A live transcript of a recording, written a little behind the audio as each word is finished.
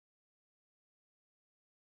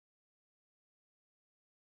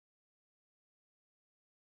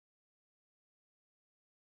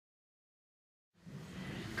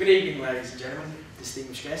Good evening, ladies and gentlemen,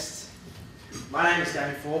 distinguished guests. My name is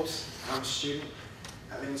Danny Forbes. I'm a student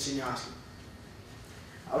at Lyndon Senior High School.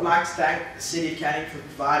 I would like to thank the City of Canning for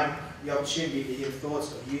providing the opportunity to hear the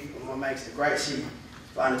thoughts of youth on what makes a great city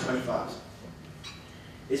for under 25s.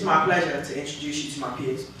 It is my pleasure to introduce you to my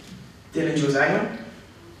peers, Dylan Jules Angman,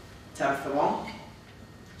 Tabitha Long,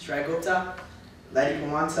 Shreya Gupta, Lady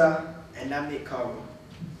Pawanta, and Navneet Kaur.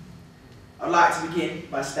 I'd like to begin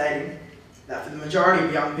by stating that for the majority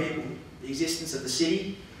of young people, the existence of the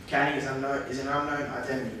city of Canning is an unknown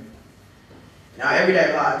identity. In our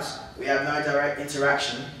everyday lives, we have no direct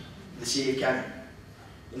interaction with the city of Canning.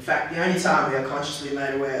 In fact, the only time we are consciously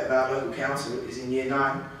made aware of our local council is in Year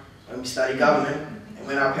 9, when we study government and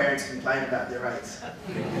when our parents complain about their rates.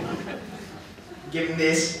 Given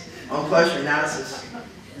this, on closer analysis,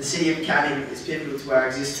 the city of Canning is pivotal to our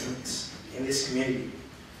existence in this community.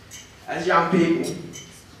 As young people,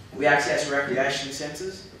 we access recreation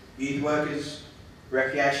centres, youth workers,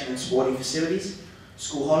 recreation and sporting facilities,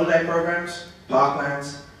 school holiday programs,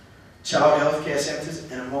 parklands, child healthcare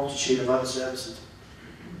centres and a multitude of other services.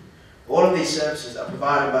 All of these services are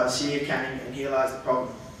provided by the City of Canning, and here lies the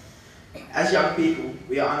problem. As young people,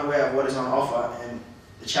 we are unaware of what is on offer and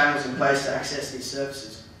the channels in place to access these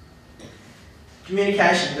services.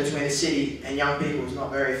 Communication between the city and young people is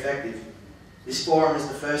not very effective. This forum is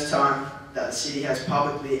the first time that the city has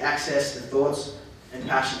publicly accessed the thoughts and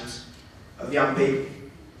passions of young people.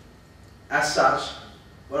 As such,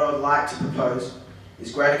 what I would like to propose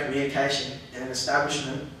is greater communication and an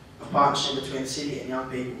establishment of partnership between the city and young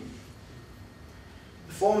people.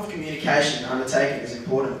 The form of communication undertaken is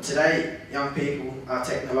important. Today, young people are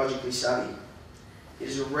technologically savvy. It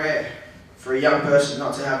is rare for a young person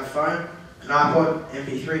not to have a phone, an iPod,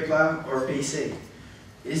 MP3 player, or a PC.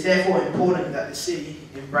 It is therefore important that the city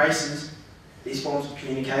embraces these forms of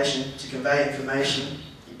communication to convey information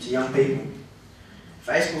to young people.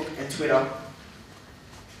 Facebook and Twitter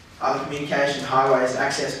are the communication highways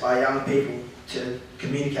accessed by young people to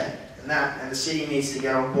communicate, and the city needs to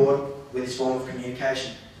get on board with this form of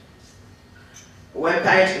communication. A web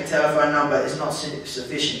page and telephone number is not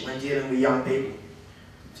sufficient when dealing with young people.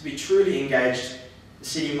 To be truly engaged, the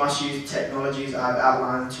city must use the technologies I have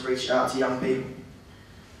outlined to reach out to young people.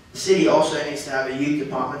 The city also needs to have a youth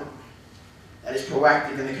department that is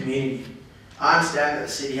proactive in the community. I understand that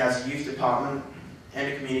the city has a youth department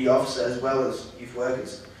and a community officer as well as youth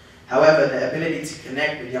workers. However, the ability to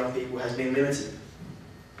connect with young people has been limited,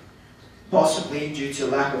 possibly due to a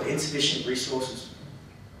lack of insufficient resources.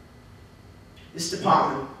 This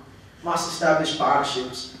department must establish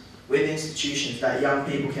partnerships with institutions that young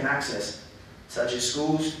people can access, such as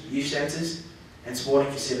schools, youth centres and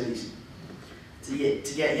sporting facilities, to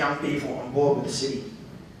get young people on board with the city.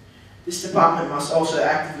 This department must also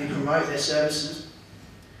actively promote their services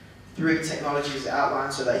through the technologies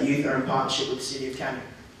outlined so that youth are in partnership with the City of Canning.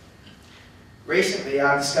 Recently,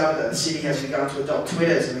 I've discovered that the city has begun to adopt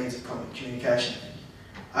Twitter as a means of communication.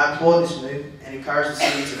 I applaud this move and encourage the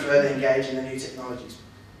city to further engage in the new technologies.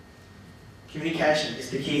 Communication is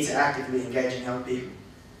the key to actively engaging young people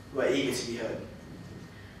who are eager to be heard.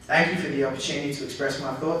 Thank you for the opportunity to express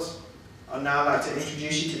my thoughts. I'd now like to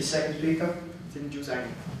introduce you to the second speaker, Dylan Jules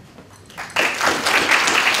Angman.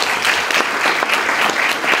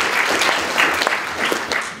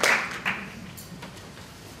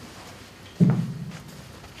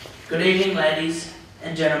 Good evening, ladies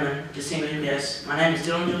and gentlemen, distinguished guests. My name is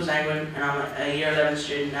Dylan Jules Angman and I'm a Year 11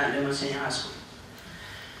 student at Lyndon Senior High School.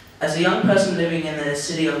 As a young person living in the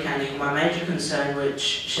city of Canning, my major concern, which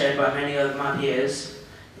shared by many of my peers,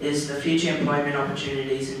 is the future employment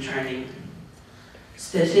opportunities and training.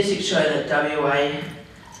 Statistics show that WA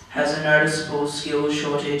has a noticeable skills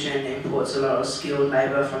shortage and imports a lot of skilled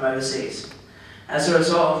labour from overseas. As a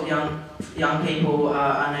result, young people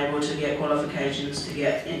are unable to get qualifications to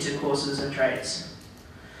get into courses and trades.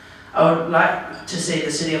 I would like to see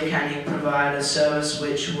the City of Canning provide a service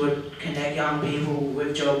which would connect young people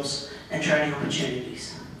with jobs and training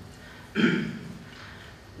opportunities.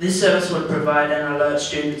 This service would provide and alert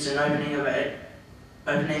students in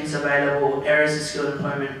openings available, areas of skilled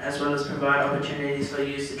employment, as well as provide opportunities for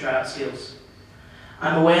youth to try out skills.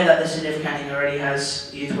 I'm aware that the City of Canning already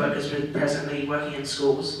has youth workers presently working in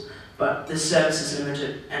schools, but this service is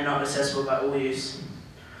limited and not accessible by all youths.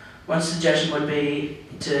 One suggestion would be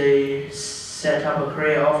to set up a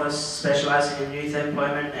career office specialising in youth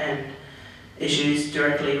employment and issues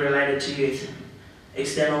directly related to youth,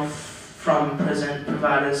 external from present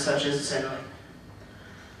providers such as Centrelink.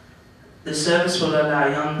 The service will allow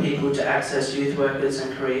young people to access youth workers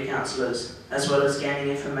and career counsellors, as well as gaining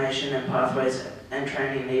information and pathways and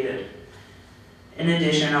training needed. In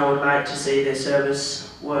addition, I would like to see their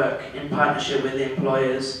service work in partnership with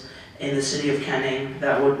employers in the City of Canning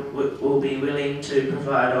that will be willing to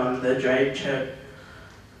provide on the trade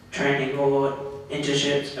training or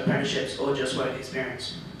internships, apprenticeships, or just work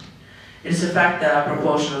experience. It is a fact that a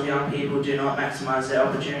proportion of young people do not maximise their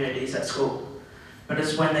opportunities at school, but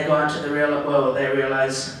it's when they go out to the real world they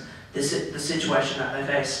realise the situation that they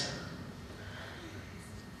face.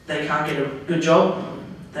 They can't get a good job,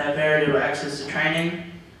 they have very little access to training,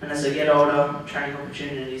 and as they get older, training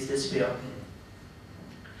opportunities disappear.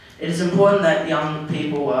 It is important that young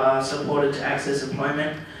people are supported to access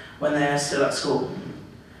employment when they are still at school.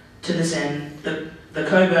 To this end, the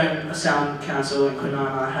Cockburn Sound Council in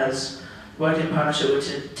Kwinana has worked in partnership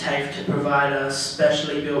with TAFE to provide a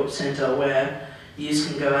specially built centre where youth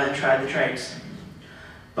can go out and try the trades.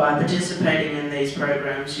 By participating in these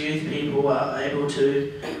programs, youth people are able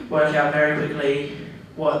to work out very quickly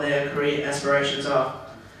what their career aspirations are.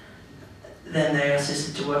 Then they are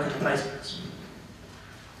assisted to work in the placements.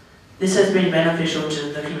 This has been beneficial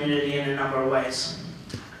to the community in a number of ways.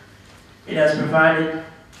 It has provided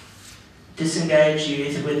disengaged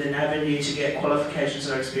youth with an avenue to get qualifications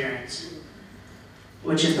or experience,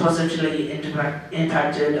 which has positively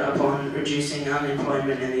impacted upon reducing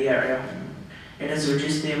unemployment in the area. It has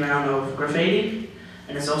reduced the amount of graffiti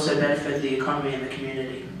and has also benefited the economy and the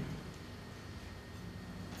community.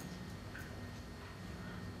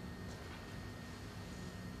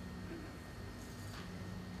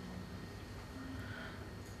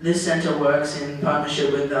 This centre works in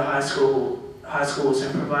partnership with the high schools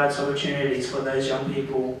and provides opportunities for those young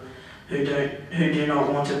people who do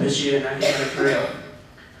not want to pursue an academic career.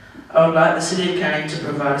 I would like the City of Canning to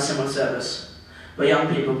provide a similar service, where young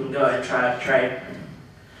people can go and try a trade.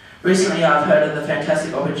 Recently I've heard of the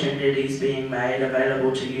fantastic opportunities being made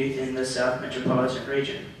available to youth in the South Metropolitan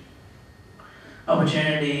region.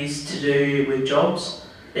 Opportunities to do with jobs,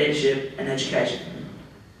 leadership and education.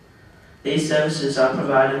 These services are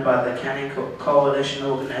provided by the Canning Coalition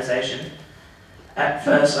organisation. At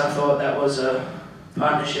first I thought that was a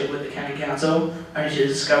partnership with the Canning Council, only to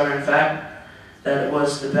discover in fact that it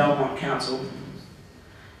was the Belmont Council,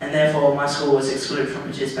 and therefore my school was excluded from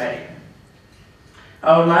participating.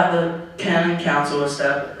 I would like the Canning Council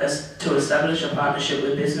to establish a partnership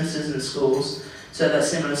with businesses and schools so that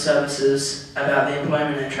similar services about the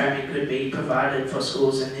employment and training could be provided for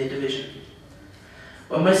schools in their division.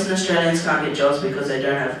 When Western Australians can't get jobs because they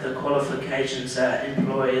don't have the qualifications that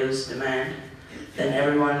employers demand, then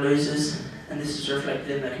everyone loses, and this is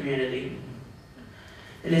reflected in the community.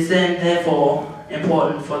 It is then, therefore,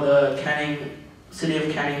 important for the City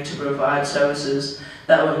of Canning to provide services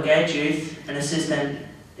that will engage youth and assist them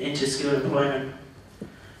into skilled employment,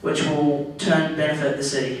 which will turn benefit the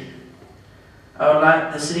city. I would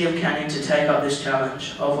like the City of Canning to take up this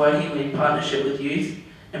challenge of working in partnership with youth,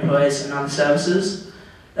 employers and other services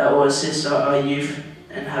that will assist our youth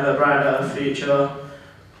and have a brighter future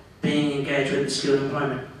being engaged with skilled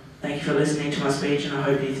employment. Thank you for listening to my speech, and I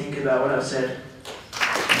hope you think about what I've said.